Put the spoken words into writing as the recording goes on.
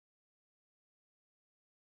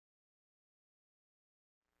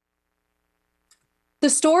The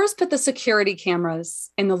stores put the security cameras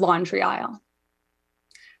in the laundry aisle.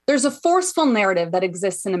 There's a forceful narrative that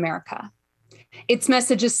exists in America. Its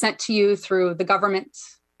message is sent to you through the government,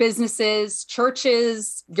 businesses,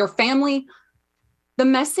 churches, your family. The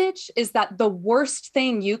message is that the worst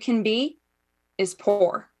thing you can be is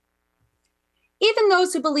poor. Even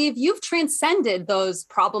those who believe you've transcended those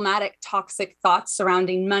problematic, toxic thoughts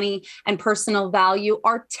surrounding money and personal value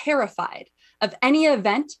are terrified of any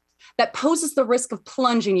event that poses the risk of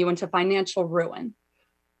plunging you into financial ruin.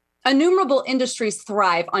 Innumerable industries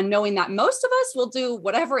thrive on knowing that most of us will do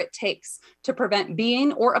whatever it takes to prevent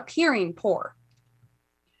being or appearing poor.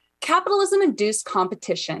 Capitalism-induced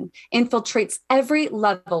competition infiltrates every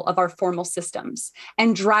level of our formal systems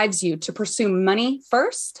and drives you to pursue money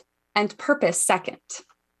first and purpose second.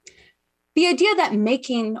 The idea that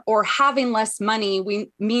making or having less money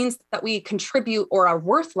means that we contribute or are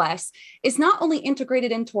worth less is not only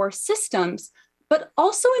integrated into our systems, but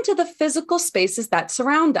also into the physical spaces that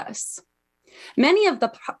surround us. Many of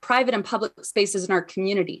the private and public spaces in our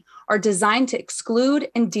community are designed to exclude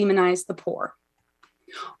and demonize the poor.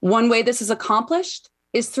 One way this is accomplished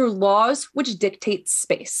is through laws which dictate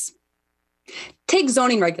space. Take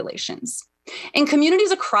zoning regulations. In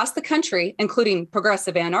communities across the country, including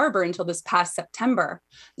progressive Ann Arbor until this past September,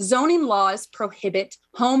 zoning laws prohibit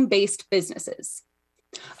home-based businesses.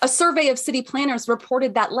 A survey of city planners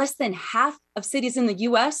reported that less than half of cities in the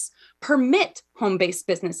US permit home-based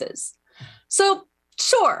businesses. So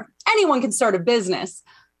sure, anyone can start a business,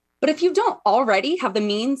 but if you don't already have the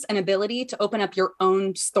means and ability to open up your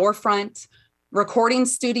own storefront, recording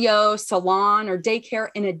studio, salon, or daycare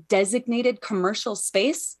in a designated commercial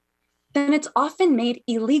space, then it's often made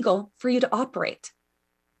illegal for you to operate.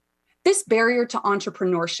 This barrier to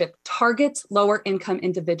entrepreneurship targets lower income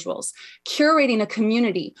individuals, curating a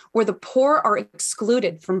community where the poor are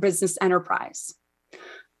excluded from business enterprise.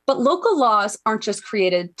 But local laws aren't just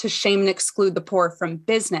created to shame and exclude the poor from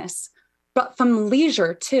business, but from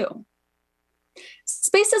leisure too.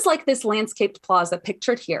 Spaces like this landscaped plaza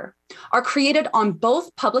pictured here are created on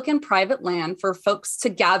both public and private land for folks to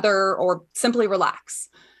gather or simply relax.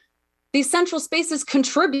 These central spaces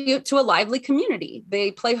contribute to a lively community.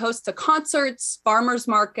 They play host to concerts, farmers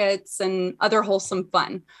markets, and other wholesome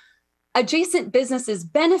fun. Adjacent businesses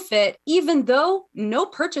benefit even though no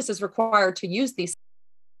purchase is required to use these.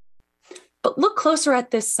 But look closer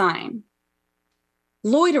at this sign.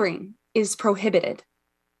 Loitering is prohibited.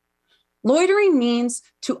 Loitering means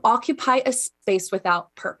to occupy a space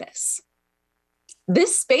without purpose.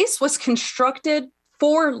 This space was constructed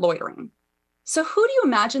for loitering. So who do you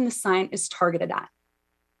imagine the sign is targeted at?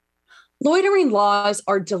 Loitering laws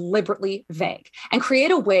are deliberately vague and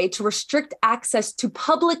create a way to restrict access to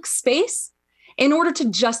public space in order to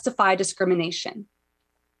justify discrimination.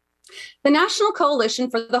 The National Coalition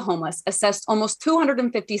for the Homeless assessed almost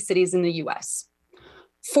 250 cities in the US.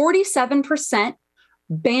 47%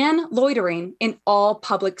 ban loitering in all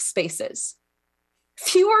public spaces.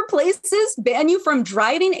 Fewer places ban you from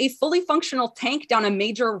driving a fully functional tank down a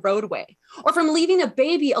major roadway or from leaving a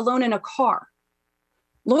baby alone in a car.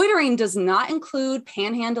 Loitering does not include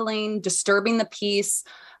panhandling, disturbing the peace,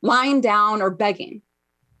 lying down, or begging.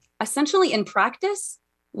 Essentially, in practice,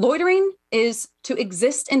 loitering is to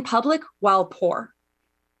exist in public while poor.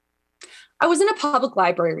 I was in a public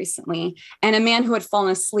library recently, and a man who had fallen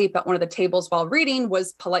asleep at one of the tables while reading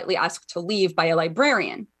was politely asked to leave by a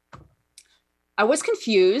librarian. I was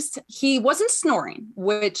confused. He wasn't snoring,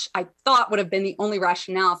 which I thought would have been the only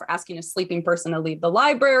rationale for asking a sleeping person to leave the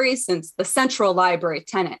library, since the central library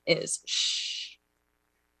tenet is shh.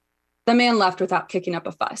 The man left without kicking up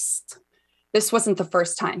a fuss. This wasn't the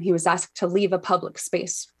first time he was asked to leave a public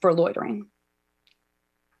space for loitering.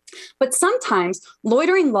 But sometimes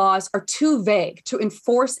loitering laws are too vague to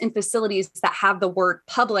enforce in facilities that have the word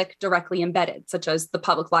public directly embedded, such as the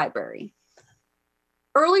public library.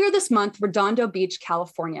 Earlier this month, Redondo Beach,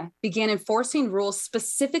 California, began enforcing rules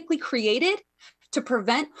specifically created to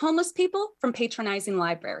prevent homeless people from patronizing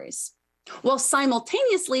libraries, while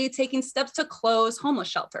simultaneously taking steps to close homeless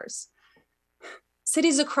shelters.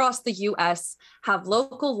 Cities across the US have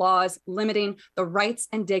local laws limiting the rights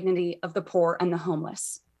and dignity of the poor and the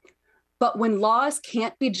homeless. But when laws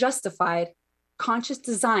can't be justified, conscious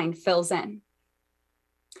design fills in.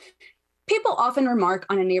 People often remark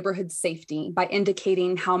on a neighborhood's safety by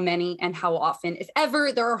indicating how many and how often, if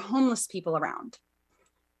ever, there are homeless people around.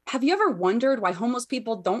 Have you ever wondered why homeless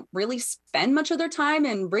people don't really spend much of their time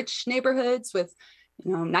in rich neighborhoods with,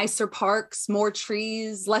 nicer parks, more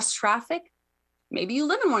trees, less traffic? Maybe you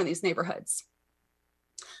live in one of these neighborhoods.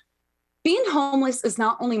 Being homeless is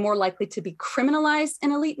not only more likely to be criminalized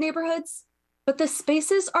in elite neighborhoods, but the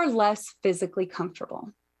spaces are less physically comfortable.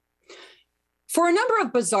 For a number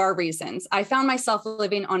of bizarre reasons, I found myself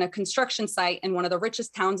living on a construction site in one of the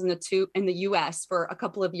richest towns in the US for a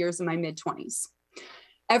couple of years in my mid-20s.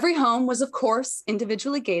 Every home was, of course,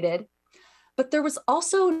 individually gated, but there was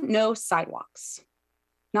also no sidewalks,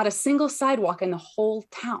 not a single sidewalk in the whole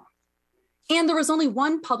town. And there was only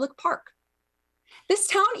one public park. This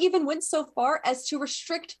town even went so far as to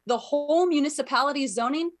restrict the whole municipality's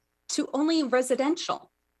zoning to only residential,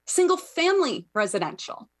 single-family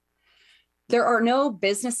residential. There are no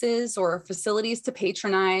businesses or facilities to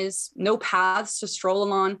patronize, no paths to stroll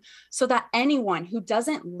along, so that anyone who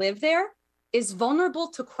doesn't live there is vulnerable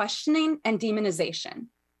to questioning and demonization.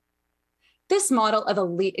 This model of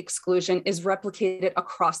elite exclusion is replicated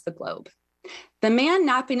across the globe. The man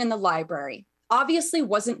napping in the library obviously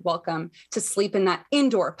wasn't welcome to sleep in that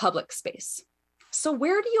indoor public space. So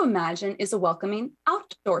where do you imagine is a welcoming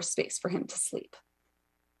outdoor space for him to sleep?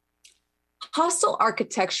 Hostile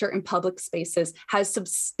architecture in public spaces has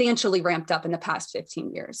substantially ramped up in the past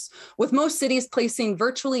 15 years, with most cities placing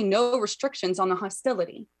virtually no restrictions on the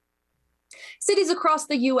hostility. Cities across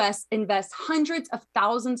the US invest hundreds of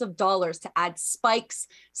thousands of dollars to add spikes,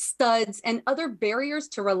 studs, and other barriers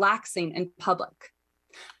to relaxing in public.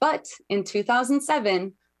 But in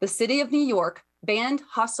 2007, the city of New York banned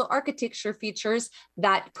hostile architecture features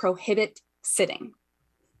that prohibit sitting.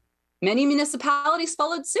 Many municipalities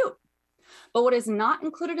followed suit. But what is not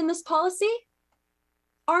included in this policy?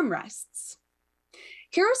 Armrests.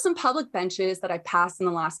 Here are some public benches that I passed in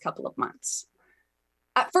the last couple of months.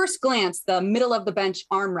 At first glance, the middle of the bench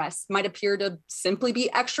armrest might appear to simply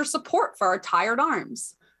be extra support for our tired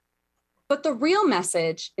arms. But the real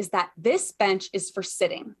message is that this bench is for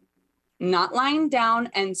sitting, not lying down,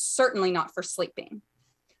 and certainly not for sleeping.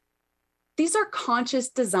 These are conscious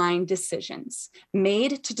design decisions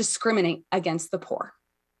made to discriminate against the poor.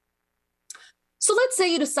 So let's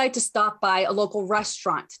say you decide to stop by a local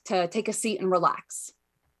restaurant to take a seat and relax.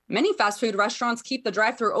 Many fast food restaurants keep the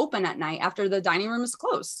drive-thru open at night after the dining room is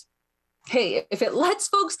closed. Hey, if it lets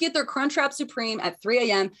folks get their Crunchwrap Supreme at 3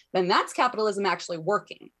 a.m., then that's capitalism actually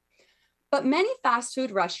working. But many fast food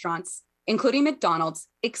restaurants, including McDonald's,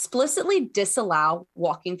 explicitly disallow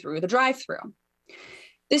walking through the drive-thru.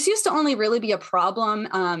 This used to only really be a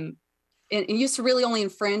problem. It used to really only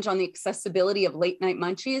infringe on the accessibility of late-night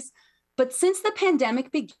munchies. But since the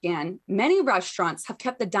pandemic began, many restaurants have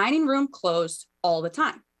kept the dining room closed all the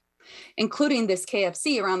time, including this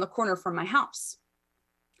KFC around the corner from my house.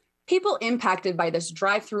 People impacted by this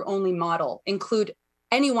drive-through only model include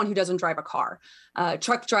anyone who doesn't drive a car,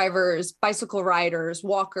 truck drivers, bicycle riders,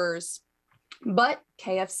 walkers. But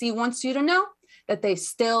KFC wants you to know that they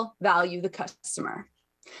still value the customer.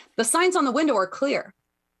 The signs on the window are clear.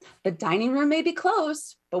 The dining room may be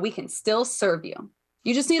closed, but we can still serve you.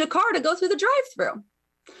 You just need a car to go through the drive-thru.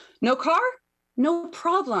 No car? No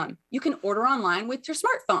problem. You can order online with your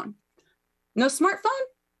smartphone. No smartphone?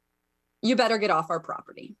 You better get off our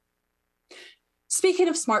property. Speaking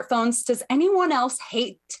of smartphones, does anyone else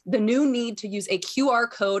hate the new need to use a QR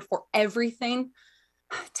code for everything?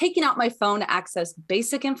 Taking out my phone to access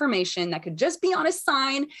basic information that could just be on a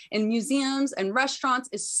sign in museums and restaurants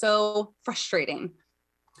is so frustrating.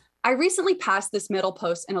 I recently passed this metal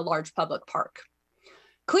post in a large public park.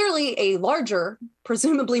 Clearly, a larger,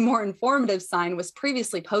 presumably more informative sign was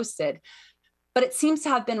previously posted, but it seems to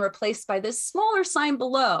have been replaced by this smaller sign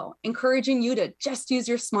below, encouraging you to just use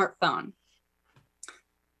your smartphone.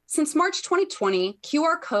 Since March 2020,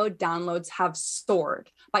 QR code downloads have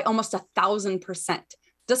soared by almost 1,000%,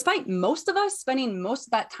 despite most of us spending most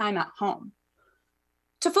of that time at home.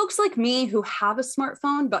 To folks like me who have a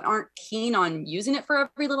smartphone but aren't keen on using it for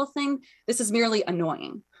every little thing, this is merely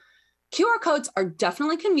annoying. QR codes are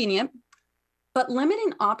definitely convenient, but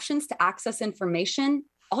limiting options to access information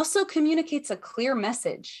also communicates a clear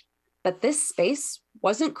message that this space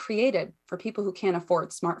wasn't created for people who can't afford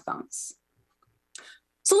smartphones.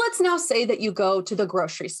 So let's now say that you go to the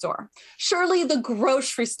grocery store. Surely the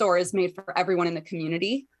grocery store is made for everyone in the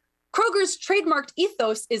community. Kroger's trademarked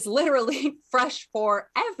ethos is literally fresh for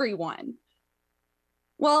everyone.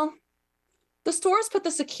 Well, the stores put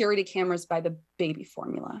the security cameras by the baby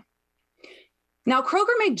formula. Now,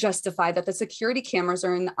 Kroger may justify that the security cameras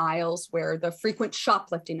are in the aisles where the frequent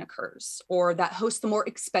shoplifting occurs or that host the more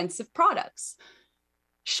expensive products.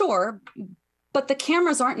 Sure, but the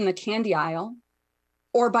cameras aren't in the candy aisle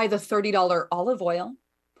or by the $30 olive oil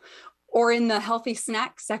or in the healthy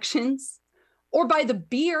snack sections or by the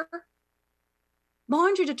beer.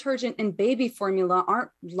 Laundry detergent and baby formula aren't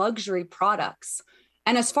luxury products.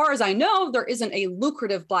 And as far as I know, there isn't a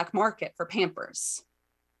lucrative black market for Pampers.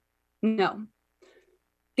 No.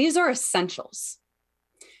 These are essentials.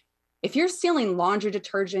 If you're stealing laundry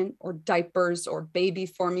detergent or diapers or baby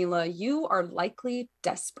formula, you are likely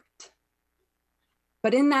desperate.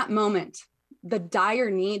 But in that moment, the dire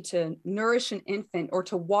need to nourish an infant or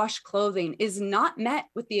to wash clothing is not met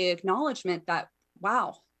with the acknowledgement that,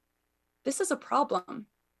 wow, this is a problem.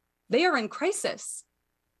 They are in crisis.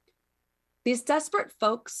 These desperate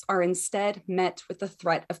folks are instead met with the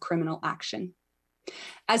threat of criminal action,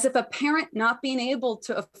 as if a parent not being able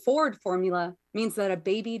to afford formula means that a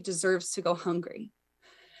baby deserves to go hungry.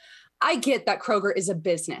 I get that Kroger is a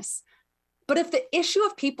business, but if the issue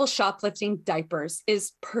of people shoplifting diapers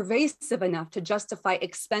is pervasive enough to justify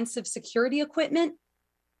expensive security equipment,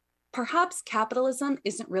 perhaps capitalism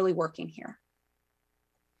isn't really working here.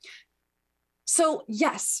 So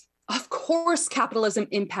yes, of course, capitalism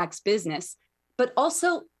impacts business, but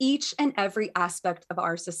also each and every aspect of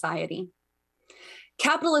our society.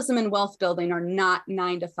 Capitalism and wealth building are not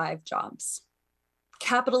 9-to-5 jobs.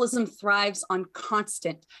 Capitalism thrives on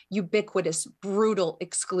constant, ubiquitous, brutal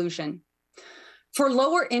exclusion. For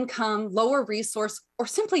lower income, lower resource, or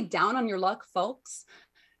simply down on your luck folks,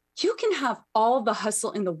 you can have all the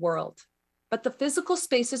hustle in the world, but the physical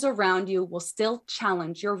spaces around you will still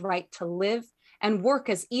challenge your right to live and work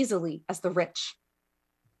as easily as the rich.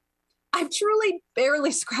 I've truly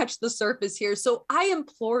barely scratched the surface here, so I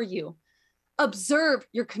implore you, observe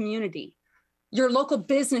your community, your local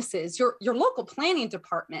businesses, your local planning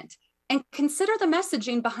department, and consider the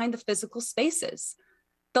messaging behind the physical spaces,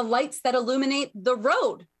 the lights that illuminate the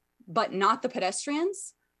road, but not the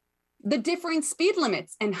pedestrians, the differing speed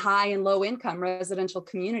limits in high and low income residential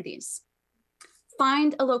communities.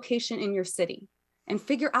 Find a location in your city and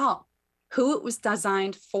figure out who it was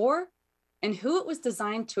designed for and who it was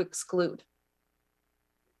designed to exclude.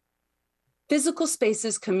 Physical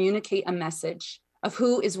spaces communicate a message of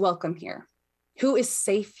who is welcome here, who is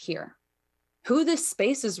safe here, who this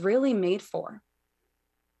space is really made for.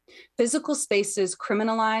 Physical spaces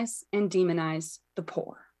criminalize and demonize the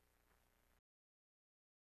poor.